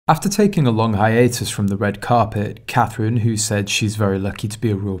After taking a long hiatus from the red carpet, Catherine, who said she's very lucky to be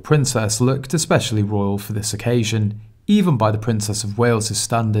a royal princess, looked especially royal for this occasion. Even by the Princess of Wales'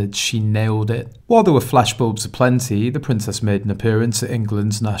 standards, she nailed it. While there were flashbulbs aplenty, the princess made an appearance at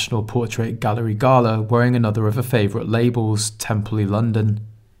England's National Portrait Gallery Gala wearing another of her favourite labels, Temple London.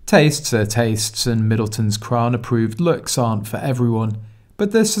 Tastes are tastes, and Middleton's crown-approved looks aren't for everyone,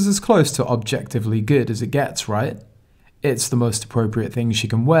 but this is as close to objectively good as it gets, right? It's the most appropriate thing she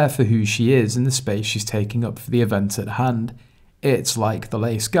can wear for who she is in the space she's taking up for the event at hand. It's like the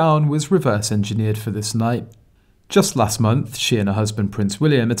lace gown was reverse engineered for this night. Just last month, she and her husband Prince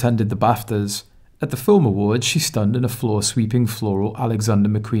William attended the BAFTAs. At the Film Awards, she stunned in a floor-sweeping floral Alexander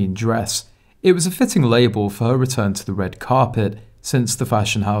McQueen dress. It was a fitting label for her return to the red carpet, since the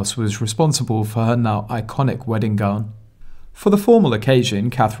fashion house was responsible for her now iconic wedding gown. For the formal occasion,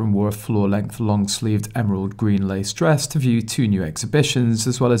 Catherine wore a floor-length long-sleeved emerald green lace dress to view 2 new exhibitions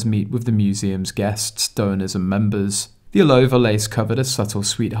as well as meet with the museum's guests, donors and members. The all-over lace covered a subtle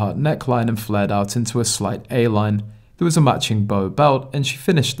sweetheart neckline and flared out into a slight A-line. There was a matching bow belt, and she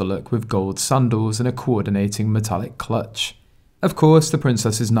finished the look with gold sandals and a coordinating metallic clutch. Of course, the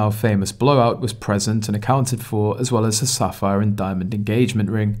princess's now famous blowout was present and accounted for, as well as her sapphire and diamond engagement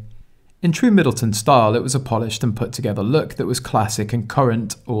ring. In true Middleton style, it was a polished and put-together look that was classic and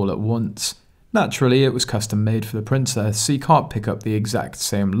current all at once. Naturally, it was custom-made for the princess, so you can't pick up the exact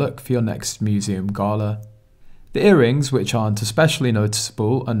same look for your next museum gala. The earrings, which aren't especially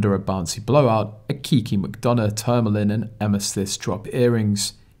noticeable under a bouncy blowout, are Kiki McDonough tourmaline and amethyst drop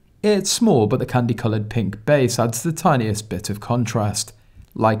earrings. It's small, but the candy-coloured pink base adds the tiniest bit of contrast,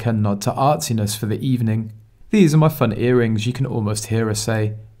 like her nod to artsiness for the evening. "These are my fun earrings," you can almost hear her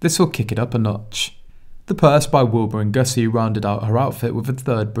say. "This'll kick it up a notch." The purse by Wilbur & Gussie rounded out her outfit with a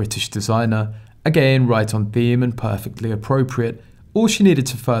third British designer, again right on theme and perfectly appropriate. All she needed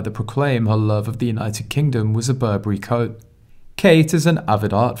to further proclaim her love of the United Kingdom was a Burberry coat. Kate is an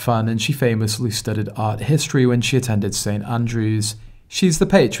avid art fan, and she famously studied art history when she attended St Andrews. She's the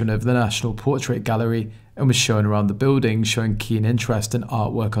patron of the National Portrait Gallery and was shown around the building, showing keen interest in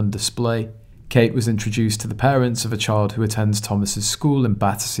artwork on display. Kate was introduced to the parents of a child who attends Thomas's school in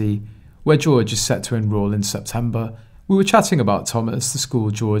Battersea, where George is set to enrol in September. We were chatting about Thomas, the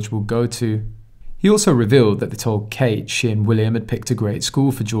school George will go to. He also revealed that they told Kate she and William had picked a great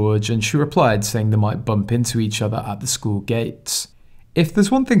school for George, and she replied saying they might bump into each other at the school gates. If there's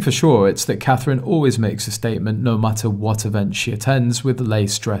one thing for sure, it's that Catherine always makes a statement no matter what event she attends with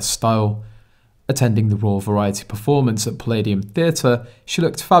lace dress style. Attending the Royal Variety performance at Palladium Theatre, she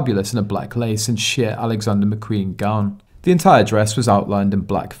looked fabulous in a black lace and sheer Alexander McQueen gown. The entire dress was outlined in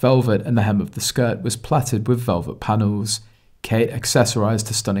black velvet, and the hem of the skirt was plaited with velvet panels. Kate accessorized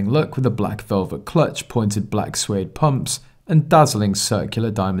her stunning look with a black velvet clutch, pointed black suede pumps, and dazzling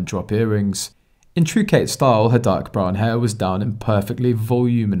circular diamond drop earrings. In true Kate style, her dark brown hair was down in perfectly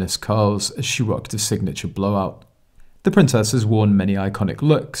voluminous curls as she rocked a signature blowout. The princess has worn many iconic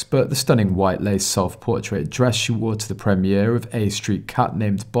looks, but the stunning white lace self-portrait dress she wore to the premiere of A Street Cat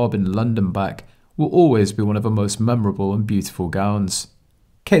Named Bob in London back will always be one of her most memorable and beautiful gowns.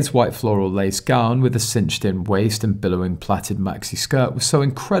 Kate's white floral lace gown with a cinched-in waist and billowing plaited maxi skirt was so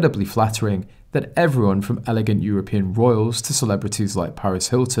incredibly flattering that everyone from elegant European royals to celebrities like Paris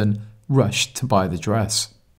Hilton rushed to buy the dress.